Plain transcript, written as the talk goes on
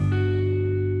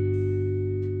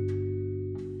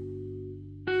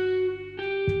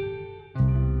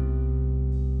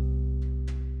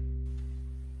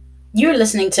You're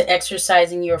listening to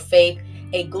Exercising Your Faith,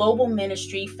 a global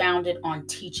ministry founded on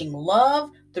teaching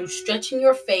love through stretching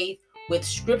your faith with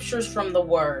scriptures from the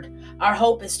Word. Our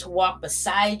hope is to walk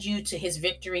beside you to His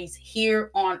victories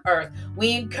here on earth.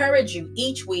 We encourage you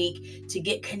each week to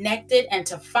get connected and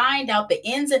to find out the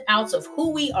ins and outs of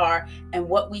who we are and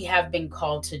what we have been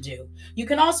called to do. You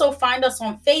can also find us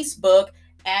on Facebook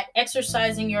at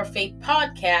Exercising Your Faith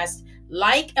Podcast.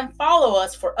 Like and follow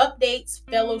us for updates,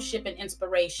 fellowship, and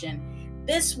inspiration.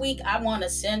 This week, I want to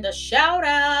send a shout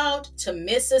out to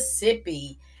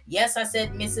Mississippi. Yes, I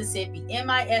said Mississippi.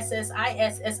 Mississippi.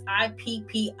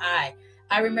 I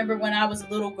remember when I was a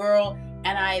little girl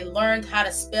and I learned how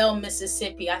to spell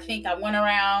Mississippi. I think I went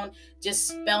around just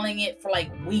spelling it for like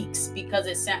weeks because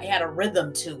it had a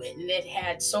rhythm to it. And it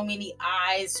had so many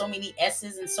I's, so many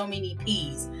S's, and so many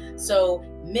P's. So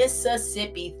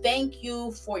Mississippi, thank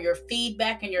you for your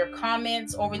feedback and your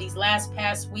comments over these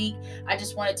past week. I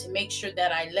just wanted to make sure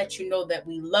that I let you know that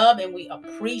we love and we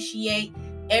appreciate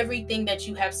everything that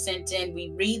you have sent in.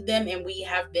 We read them and we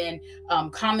have been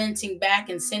commenting back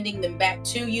and sending them back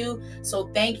to you. So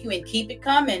thank you and keep it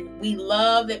coming. We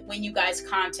love it when you guys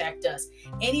contact us.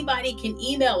 Anybody can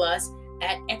email us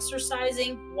at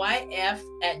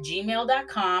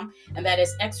exercisingyf@gmail.com, and that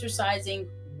is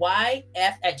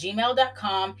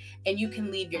exercisingyf@gmail.com, and you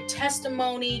can leave your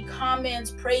testimony,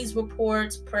 comments, praise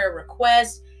reports, prayer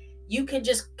requests. You can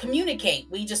just communicate.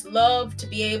 We just love to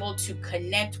be able to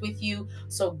connect with you.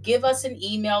 So give us an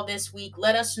email this week.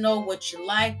 Let us know what you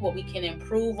like, what we can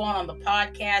improve on the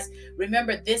podcast.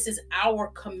 Remember, this is our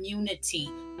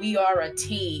community. We are a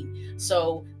team.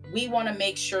 So we want to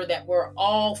make sure that we're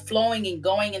all flowing and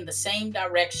going in the same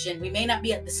direction. We may not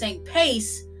be at the same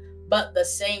pace, but the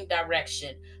same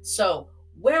direction. So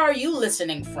where are you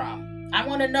listening from? I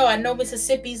want to know. I know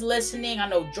Mississippi's listening. I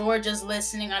know Georgia's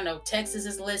listening. I know Texas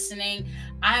is listening.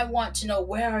 I want to know,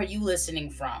 where are you listening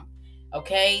from?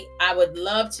 Okay, I would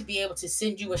love to be able to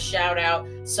send you a shout out.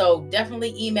 So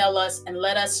definitely email us and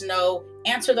let us know.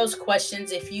 Answer those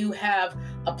questions. If you have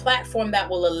a platform that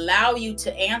will allow you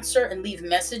to answer and leave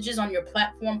messages on your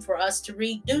platform for us to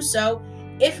read, do so.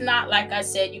 If not, like I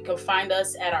said, you can find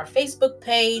us at our Facebook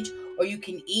page, or you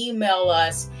can email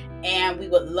us, and we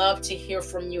would love to hear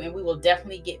from you, and we will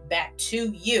definitely get back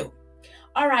to you.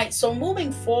 All right, so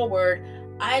moving forward,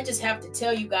 I just have to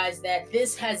tell you guys that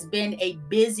this has been a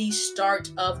busy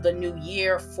start of the new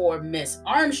year for Miss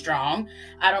Armstrong.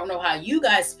 I don't know how you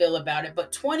guys feel about it,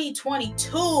 but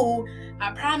 2022,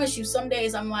 I promise you, some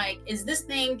days I'm like, is this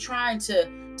thing trying to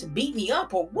beat me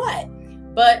up or what?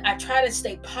 But I try to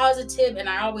stay positive, and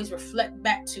I always reflect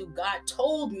back to God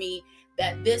told me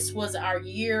that this was our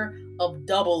year of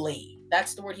doubly.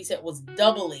 That's the word he said, was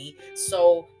doubly.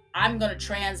 So I'm going to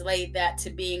translate that to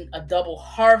being a double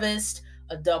harvest,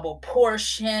 a double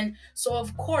portion. So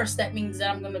of course that means that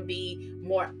I'm going to be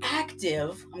more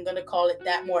active. I'm going to call it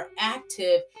that, more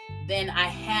active than I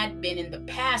had been in the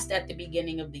past at the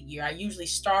beginning of the year. I usually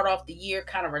start off the year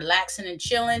kind of relaxing and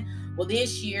chilling. Well,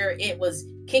 this year it was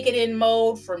kick it in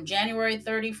mode from January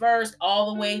 31st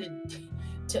all the way to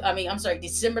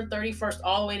December 31st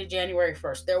all the way to January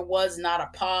 1st. There was not a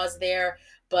pause there,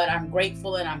 but I'm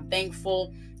grateful and I'm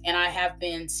thankful. And I have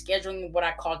been scheduling what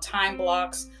I call time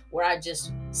blocks, where I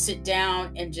just sit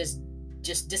down and just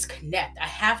disconnect. I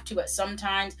have to at some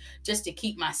times, just to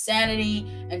keep my sanity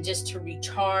and just to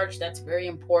recharge. That's very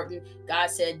important. God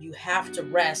said you have to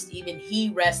rest. Even He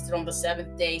rested on the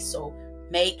seventh day. So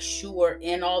make sure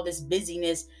in all this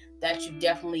busyness that you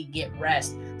definitely get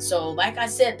rest. So like I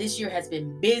said, this year has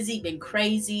been busy, been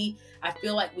crazy. I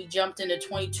feel like we jumped into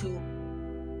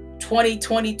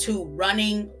 2022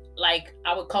 running, like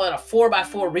I would call it a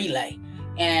 4x4 relay.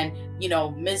 And,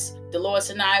 Miss Dolores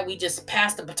and I, we just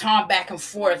passed the baton back and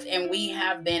forth, and we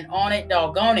have been on it,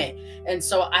 doggone it. And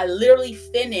so I literally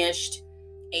finished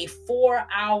a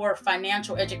 4-hour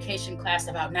financial education class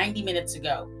about 90 minutes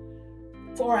ago.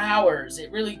 4 hours. It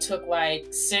really took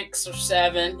like 6 or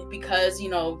 7 because,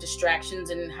 distractions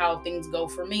and how things go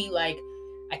for me. Like,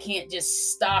 I can't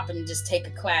just stop and just take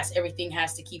a class. Everything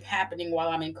has to keep happening while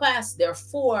I'm in class.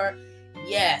 Therefore,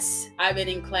 yes, I've been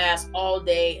in class all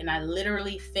day, and I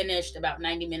literally finished about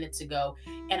 90 minutes ago,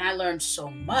 and I learned so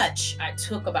much. I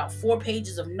took about 4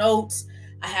 pages of notes.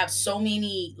 I have so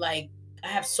many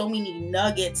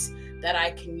nuggets that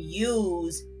I can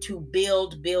use to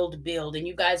build. And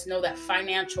you guys know that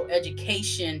financial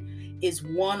education is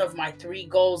one of my 3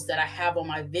 goals that I have on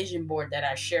my vision board that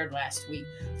I shared last week.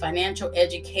 Financial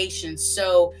education.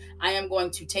 So I am going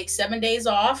to take 7 days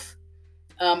off.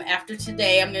 After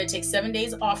today, I'm going to take 7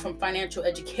 days off from financial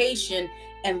education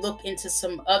and look into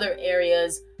some other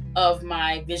areas of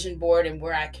my vision board and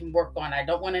where I can work on. I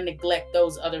don't want to neglect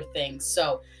those other things.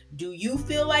 So, do you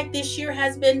feel like this year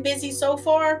has been busy so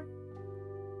far?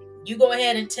 You go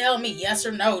ahead and tell me yes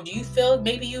or no. Do you feel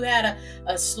maybe you had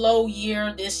a slow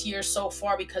year this year so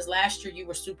far because last year you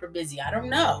were super busy? I don't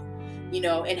know.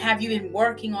 And have you been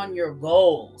working on your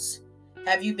goals?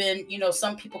 Have you been,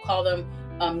 some people call them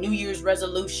New Year's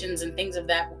resolutions and things of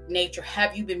that nature.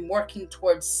 Have you been working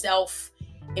towards self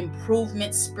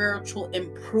improvement, spiritual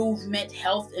improvement,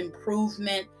 health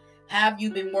improvement? Have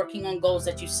you been working on goals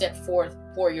that you set forth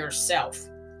for yourself?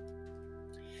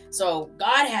 So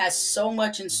God has so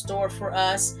much in store for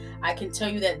us. I can tell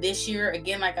you that this year,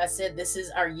 again, like I said, this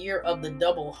is our year of the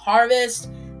double harvest.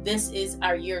 This is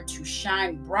our year to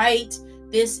shine bright.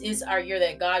 This is our year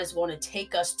that God is going to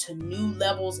take us to new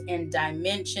levels and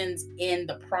dimensions in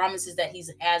the promises that He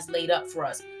has laid up for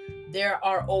us. There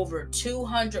are over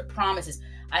 200 promises.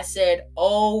 I said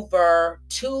over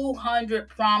 200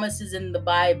 promises in the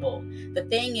Bible. The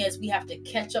thing is, we have to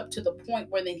catch up to the point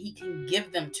where then He can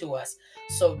give them to us.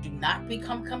 So do not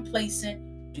become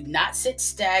complacent. Do not sit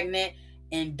stagnant,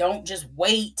 and don't just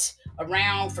wait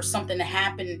around for something to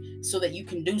happen so that you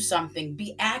can do something.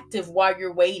 Be active while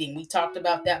you're waiting. We talked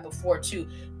about that before too.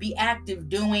 Be active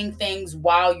doing things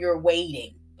while you're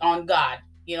waiting on God.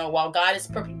 While God is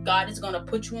perfect, God is going to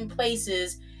put you in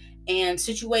places and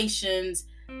situations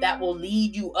that will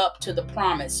lead you up to the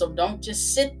promise. So don't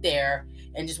just sit there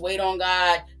and just wait on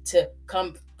God to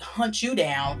come hunt you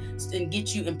down and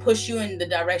get you and push you in the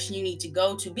direction you need to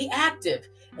go to. Be active,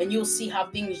 and you'll see how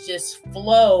things just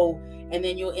flow, and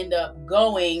then you'll end up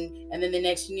going, and then the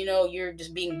next thing you know, you're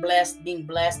just being blessed, being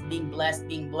blessed, being blessed,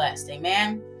 being blessed.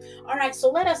 Amen. All right, so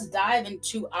let us dive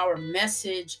into our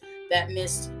message that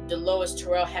Miss Delois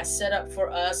Terrell has set up for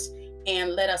us,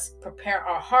 and let us prepare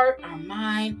our heart, our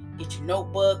mind. Get your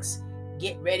notebooks,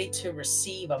 get ready to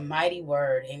receive a mighty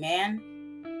word. Amen.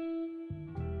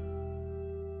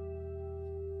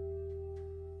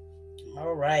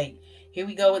 All right, here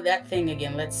we go with that thing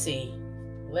again. Let's see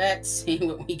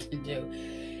what we can do.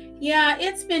 Yeah,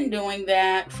 it's been doing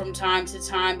that from time to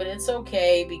time, but it's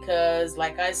okay because,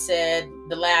 like I said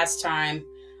the last time,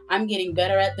 I'm getting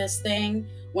better at this thing.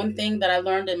 One thing that I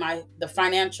learned in the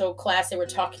financial class they were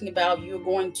talking about, you're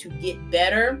going to get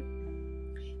better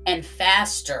and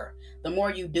faster the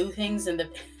more you do things and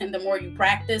the more you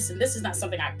practice. And this is not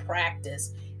something I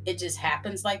practice. It just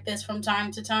happens like this from time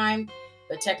to time.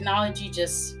 The technology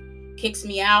just kicks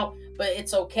me out, but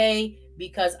it's okay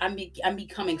because I'm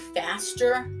becoming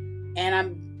faster, and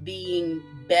I'm being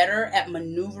better at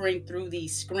maneuvering through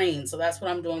these screens. So that's what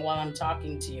I'm doing while I'm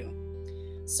talking to you.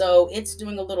 So it's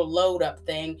doing a little load up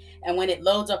thing, and when it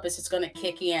loads up, it's just going to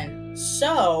kick in.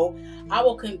 So I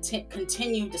will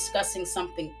continue discussing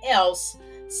something else,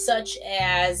 such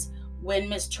as when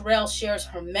Ms. Terrell shares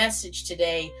her message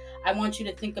today, I want you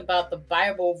to think about the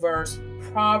Bible verse,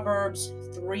 Proverbs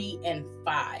 3 and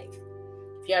 5.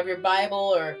 If you have your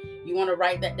Bible or you want to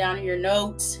write that down in your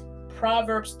notes,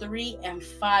 Proverbs 3 and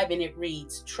 5, and it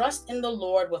reads, "Trust in the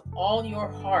Lord with all your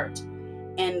heart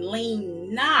and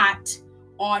lean not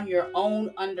on your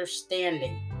own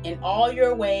understanding. In all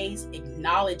your ways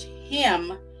acknowledge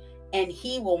Him, and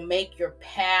He will make your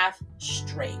path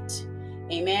straight."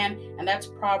 Amen. And that's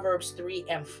Proverbs 3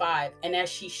 and 5. And as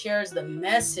she shares the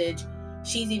message,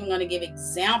 she's even going to give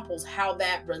examples how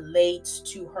that relates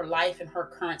to her life and her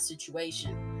current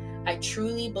situation. I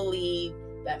truly believe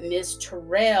that Ms.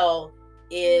 Terrell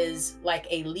is like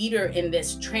a leader in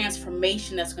this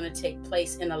transformation that's going to take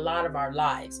place in a lot of our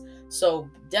lives. So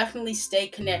definitely stay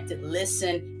connected,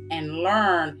 listen, and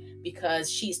learn,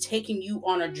 because she's taking you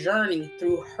on a journey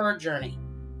through her journey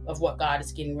of what God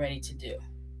is getting ready to do.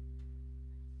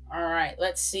 All right,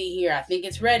 let's see here. I think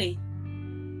it's ready.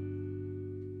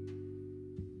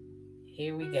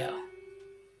 Here we go.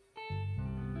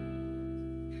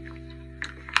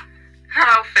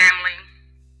 Hello, family.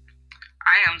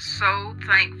 I am so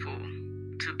thankful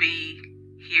to be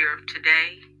here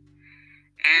today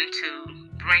and to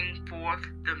bring forth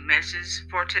the message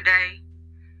for today.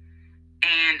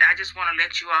 And I just want to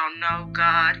let you all know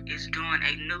God is doing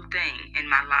a new thing in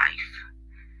my life.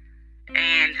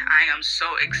 And I am so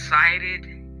excited.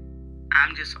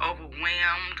 I'm just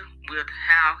overwhelmed with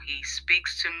how He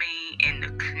speaks to me and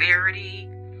the clarity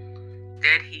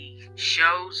that He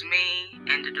shows me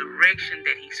and the direction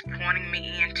that He's pointing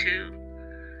me into.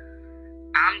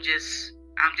 I'm just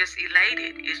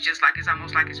elated. It's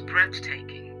almost like it's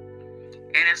breathtaking.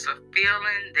 And it's a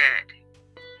feeling that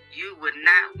you would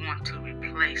not want to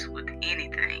replace with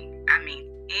anything. I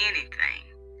mean, anything.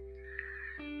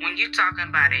 When you're talking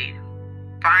about a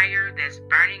fire that's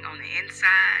burning on the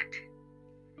inside,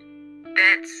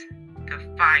 That's the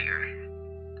fire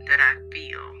that I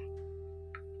feel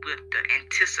with the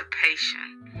anticipation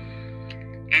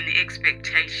and the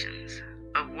expectations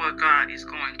of where God is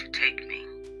going to take me.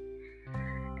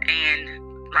 And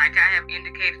like I have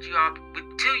indicated to you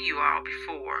all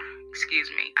before,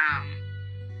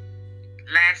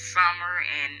 last summer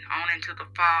and on into the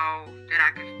fall, that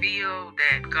I could feel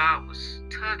that God was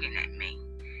tugging at me.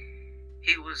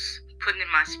 He was putting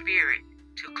in my spirit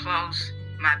to close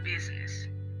my business.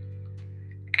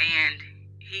 And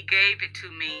he gave it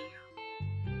to me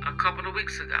a couple of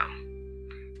weeks ago.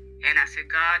 And I said,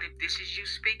 God, if this is you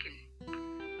speaking,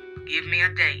 give me a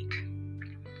date.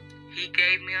 He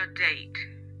gave me a date,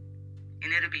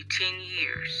 and it'll be 10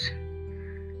 years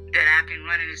that I've been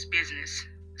running this business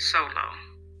solo.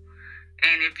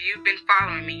 And if you've been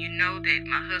following me, you know that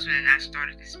my husband and I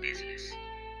started this business.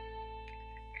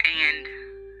 And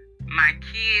my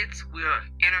kids will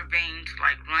intervene to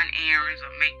like run errands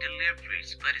or make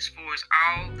deliveries. But as far as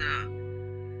all the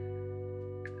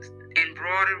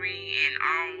embroidery and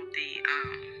all the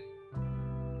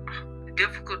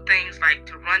difficult things like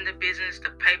to run the business,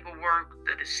 the paperwork,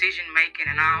 the decision making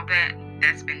and all that,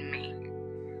 that's been me.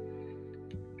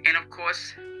 And of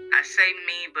course, I say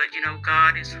me, but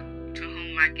God is to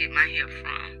whom I get my help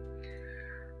from.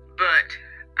 But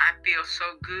I feel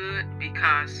so good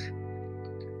because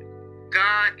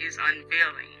God is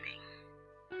unveiling me.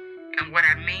 And what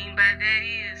I mean by that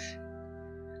is,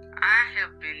 I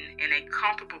have been in a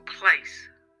comfortable place,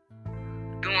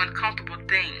 doing comfortable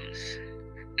things,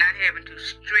 not having to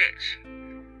stretch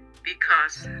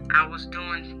because I was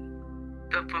doing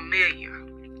the familiar.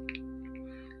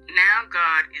 Now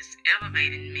God is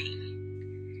elevating me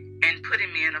and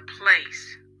putting me in a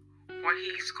place where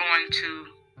He's going to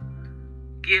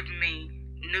give me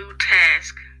new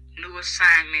tasks, new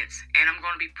assignments, and I'm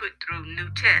going to be put through new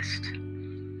tests.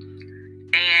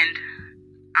 And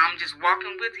I'm just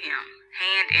walking with Him,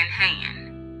 hand in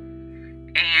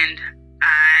hand. And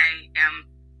I am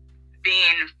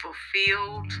being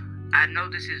fulfilled. I know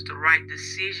this is the right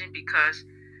decision because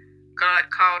God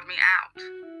called me out.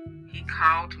 He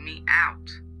called me out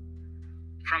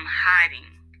from hiding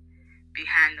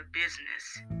behind the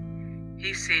business.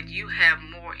 He said, you have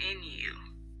more in you,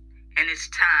 and it's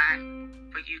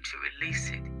time for you to release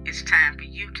it. It's time for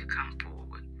you to come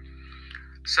forward.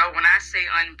 So when I say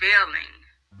unveiling,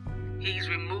 He's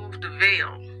removed the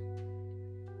veil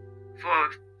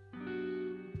from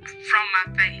my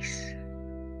face,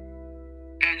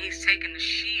 and He's taken the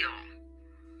shield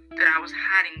that I was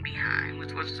hiding behind,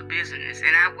 which was the business,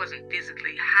 and I wasn't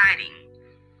physically hiding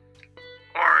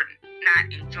or not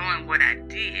enjoying what I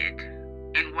did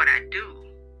and what I do.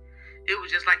 It was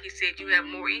just like He said, you have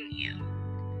more in you.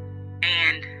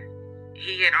 And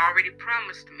He had already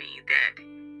promised me that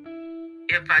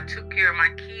if I took care of my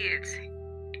kids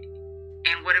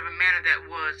in whatever manner that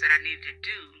was that I needed to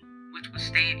do, which was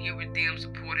staying here with them,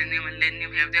 supporting them, and letting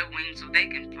them have their wings so they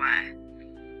can fly,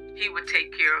 He would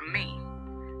take care of me.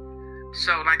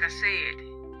 So, like I said,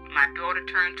 my daughter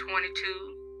turned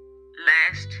 22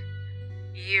 last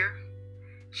year.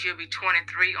 She'll be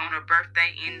 23 on her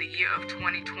birthday in the year of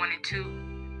 2022.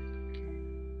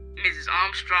 Mrs.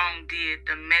 Armstrong did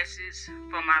the message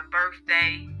for my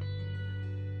birthday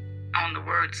on the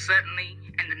word suddenly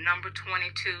and the number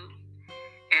 22.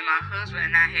 And my husband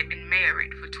and I had been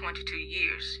married for 22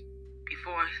 years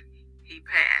before he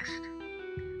passed.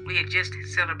 We had just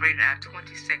celebrated our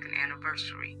 22nd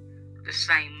anniversary the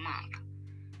same month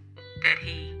that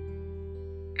he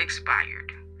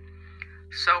expired.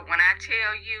 So when I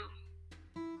tell you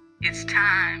it's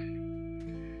time,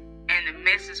 and the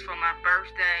message for my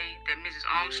birthday that Mrs.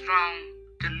 Armstrong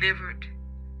delivered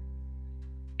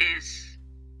is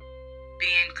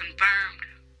being confirmed,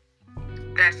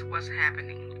 that's what's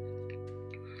happening.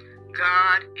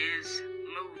 God is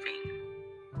moving,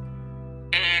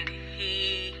 and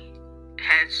He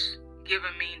has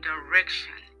given me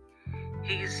direction.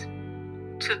 He's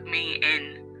took me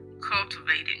and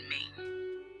cultivated me.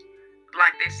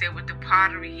 Like they said with the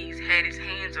pottery, He's had His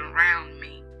hands around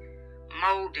me,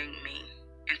 molding me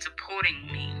and supporting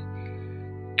me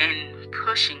and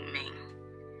pushing me.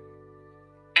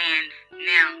 And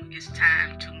now it's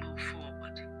time to move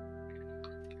forward.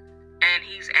 And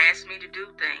He's asked me to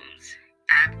do things.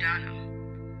 I've done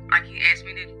them. Like He asked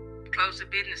me to close the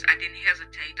business, I didn't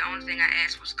hesitate. The only thing I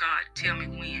asked was, God, tell me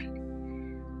when.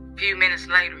 A few minutes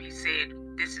later, He said,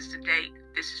 this is the date,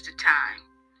 this is the time.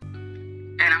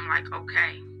 And I'm like,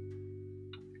 okay,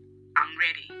 I'm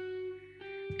ready.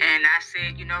 And I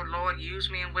said, Lord, use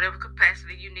me in whatever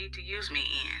capacity you need to use me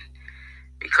in.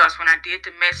 Because when I did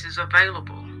the message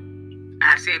available,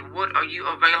 I said, what are you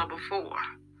available for?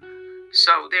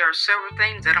 So there are several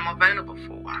things that I'm available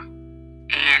for.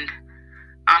 And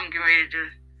I'm getting ready to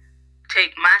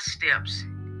take my steps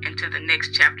into the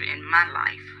next chapter in my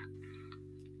life.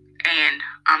 And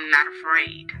I'm not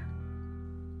afraid.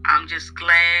 I'm just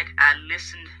glad I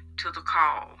listened to the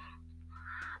call.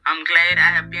 I'm glad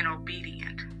I have been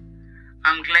obedient.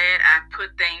 I'm glad I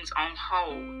put things on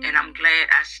hold, and I'm glad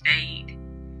I stayed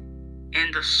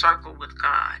in the circle with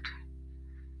God,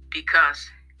 because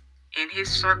in His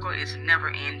circle is never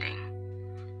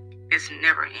ending. It's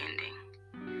never ending.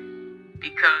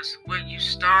 Because where you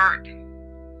start,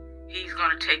 He's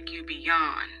going to take you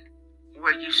beyond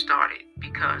where you started,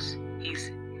 because He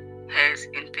has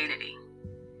infinity.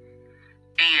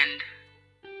 And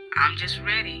I'm just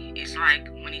ready. It's like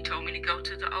when He told me to go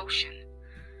to the ocean,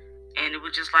 and it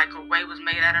was just like a way was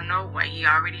made out of no way. He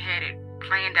already had it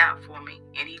planned out for me,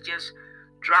 and He just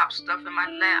dropped stuff in my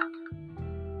lap.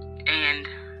 And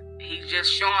He's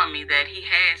just showing me that He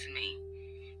has me.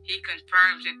 He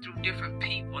confirms it through different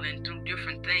people and through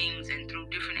different things and through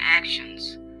different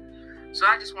actions. So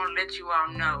I just want to let you all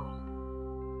know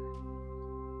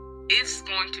it's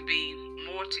going to be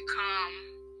more to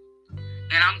come.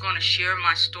 And I'm going to share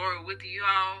my story with you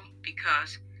all,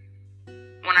 because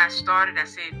when I started, I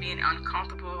said being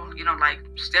uncomfortable, like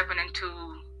stepping into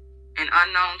an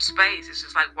unknown space. It's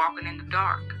just like walking in the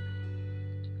dark.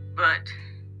 But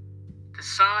the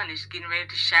sun is getting ready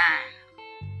to shine.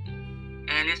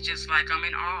 And it's just like I'm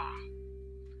in awe.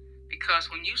 Because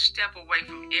when you step away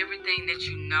from everything that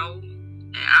you know,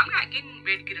 and I'm not getting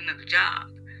ready to get another job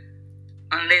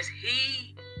unless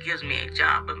He gives me a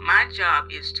job. But my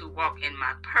job is to walk in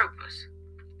my purpose.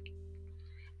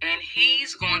 And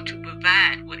He's going to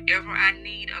provide whatever I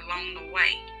need along the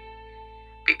way.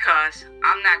 Because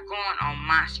I'm not going on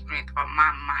my strength or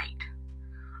my might.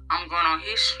 I'm going on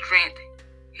His strength,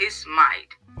 His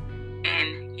might,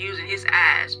 and using His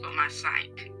eyes for my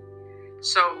sight.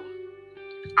 So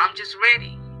I'm just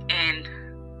ready. And,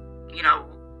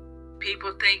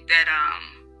 people think that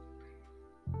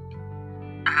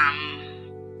I'm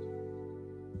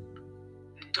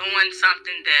doing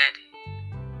something that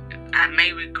I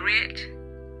may regret,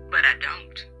 but I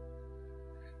don't.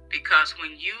 Because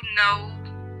when you know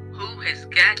who has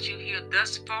got you here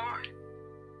thus far,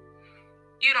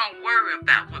 you don't worry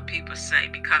about what people say,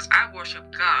 because I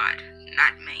worship God,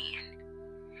 not man.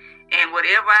 And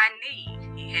whatever I need,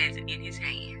 He has it in His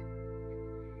hand.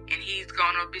 And He's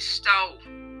going to bestow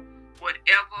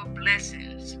whatever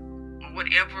blessings, or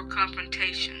whatever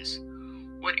confrontations,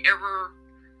 whatever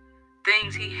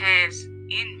things He has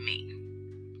in me.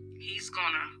 He's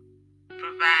going to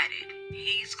provide it.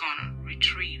 He's going to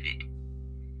retrieve it.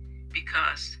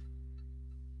 Because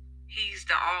He's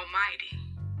the Almighty.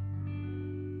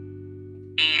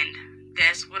 And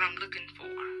that's what I'm looking for.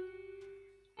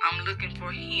 I'm looking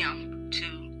for Him to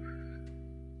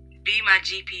be my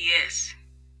GPS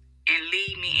and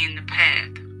lead me in the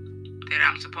path that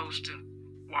I'm supposed to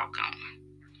walk on.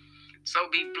 So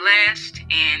be blessed,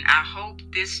 and I hope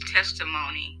this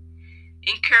testimony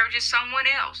encourages someone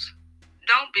else.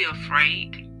 Don't be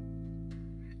afraid.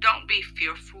 Don't be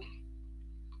fearful.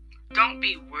 Don't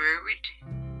be worried.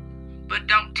 But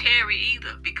don't tarry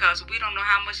either, because we don't know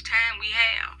how much time we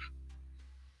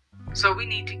have. So we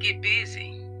need to get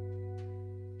busy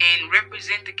and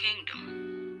represent the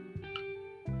kingdom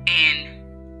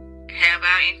and have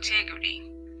our integrity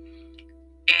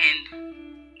and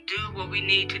do what we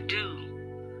need to do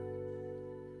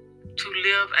to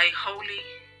live a holy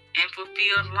and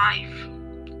fulfilled life.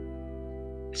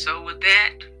 So with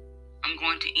that, I'm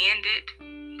going to end it,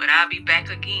 but I'll be back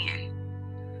again.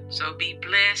 So be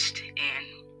blessed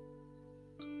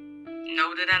and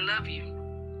know that I love you.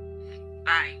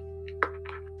 Bye.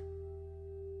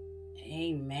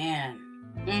 Amen.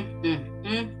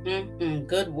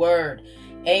 Good word.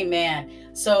 Amen.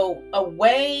 So a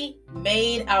way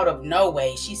made out of no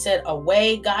way. She said a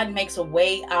way, God makes a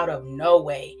way out of no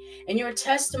way. And your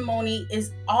testimony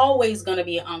is always going to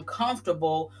be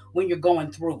uncomfortable when you're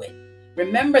going through it.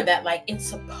 Remember that, like it's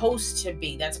supposed to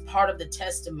be. That's part of the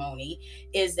testimony,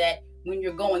 is that when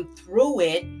you're going through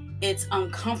it, it's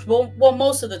uncomfortable. Well,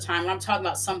 most of the time, when I'm talking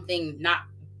about something not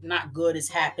good is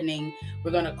happening,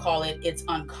 we're going to call it's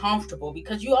uncomfortable,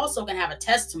 because you also can have a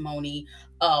testimony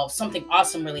of something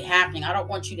awesome really happening. I don't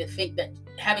want you to think that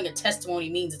having a testimony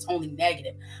means it's only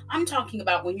negative. I'm talking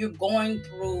about when you're going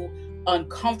through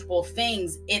uncomfortable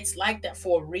things, it's like that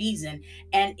for a reason,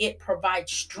 and it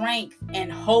provides strength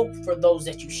and hope for those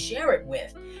that you share it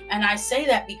with. And I say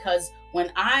that because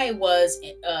when I was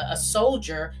a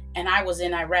soldier and I was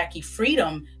in Iraqi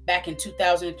freedom back in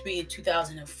 2003 and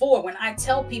 2004, when I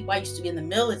tell people I used to be in the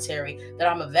military, that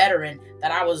I'm a veteran,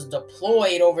 that I was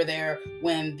deployed over there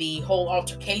when the whole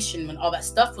altercation, when all that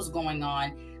stuff was going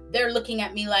on, they're looking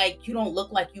at me like, you don't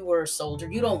look like you were a soldier.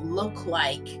 You don't look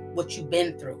like what you've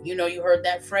been through. You know, you heard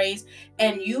that phrase.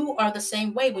 And you are the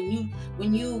same way.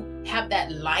 When you have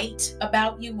that light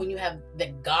about you, when you have the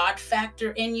God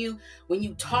factor in you, when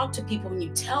you talk to people, when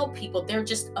you tell people, they're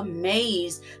just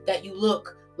amazed that you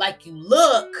look like you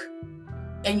look,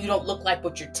 and you don't look like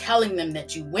what you're telling them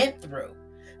that you went through.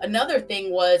 Another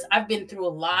thing was, I've been through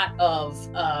a lot of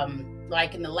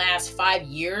like in the last 5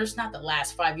 years, not the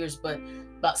last 5 years, but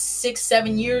about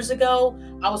 6-7 years ago,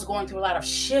 I was going through a lot of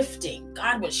shifting.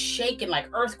 God was shaking like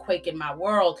earthquake in my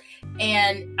world,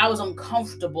 and I was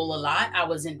uncomfortable a lot. I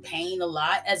was in pain a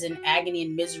lot, as in agony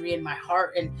and misery in my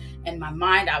heart and my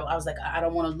mind. I was like, I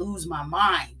don't want to lose my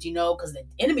mind, you know, because the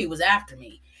enemy was after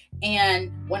me.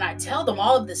 And when I tell them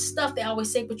all of this stuff, they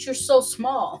always say, but you're so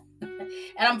small.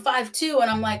 And I'm 5'2", and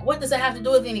I'm like, what does that have to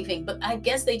do with anything? But I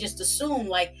guess they just assume,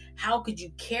 like, how could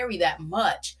you carry that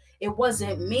much? It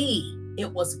wasn't me.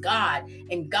 It was God.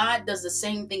 And God does the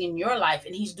same thing in your life.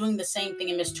 And he's doing the same thing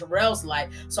in Miss Terrell's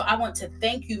life. So I want to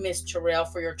thank you, Miss Terrell,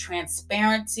 for your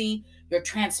transparency,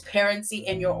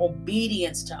 and your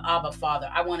obedience to Abba Father.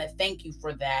 I want to thank you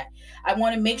for that. I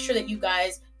want to make sure that you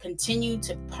guys continue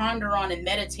to ponder on and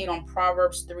meditate on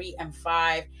Proverbs 3 and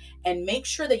 5, and make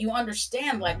sure that you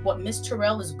understand, like, what Miss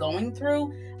Terrell is going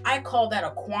through. I call that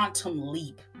a quantum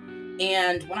leap.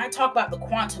 And when I talk about the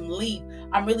quantum leap,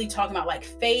 I'm really talking about like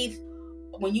faith.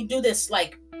 When you do this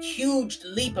like huge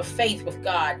leap of faith with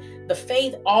God, the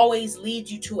faith always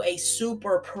leads you to a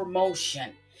super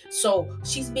promotion. So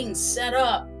she's being set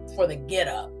up for the get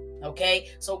up. Okay,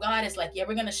 so God is like, yeah,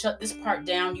 we're going to shut this part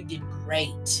down. You did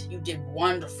great. You did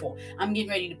wonderful. I'm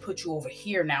getting ready to put you over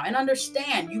here now. And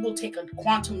understand, you will take a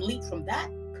quantum leap from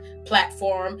that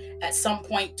platform at some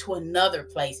point to another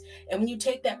place. And when you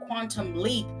take that quantum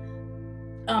leap,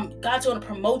 God's going to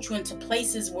promote you into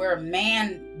places where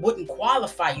man wouldn't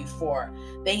qualify you for.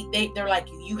 They're like,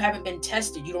 you haven't been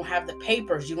tested. You don't have the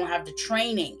papers. You don't have the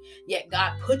training. Yet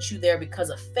God put you there because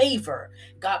of favor.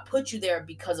 God put you there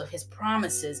because of his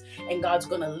promises. And God's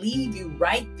going to leave you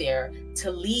right there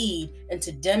to lead and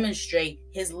to demonstrate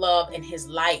his love and his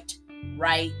light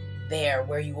right there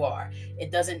where you are.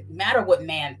 It doesn't matter what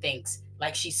man thinks.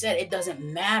 Like she said, it doesn't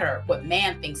matter what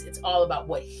man thinks. It's all about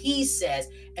what he says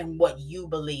and what you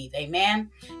believe. Amen.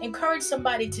 Encourage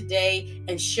somebody today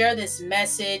and share this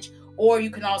message. Or you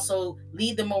can also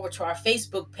lead them over to our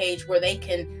Facebook page, where they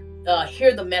can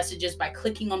hear the messages by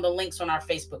clicking on the links on our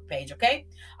Facebook page. Okay.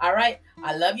 All right.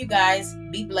 I love you guys.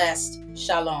 Be blessed.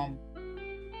 Shalom.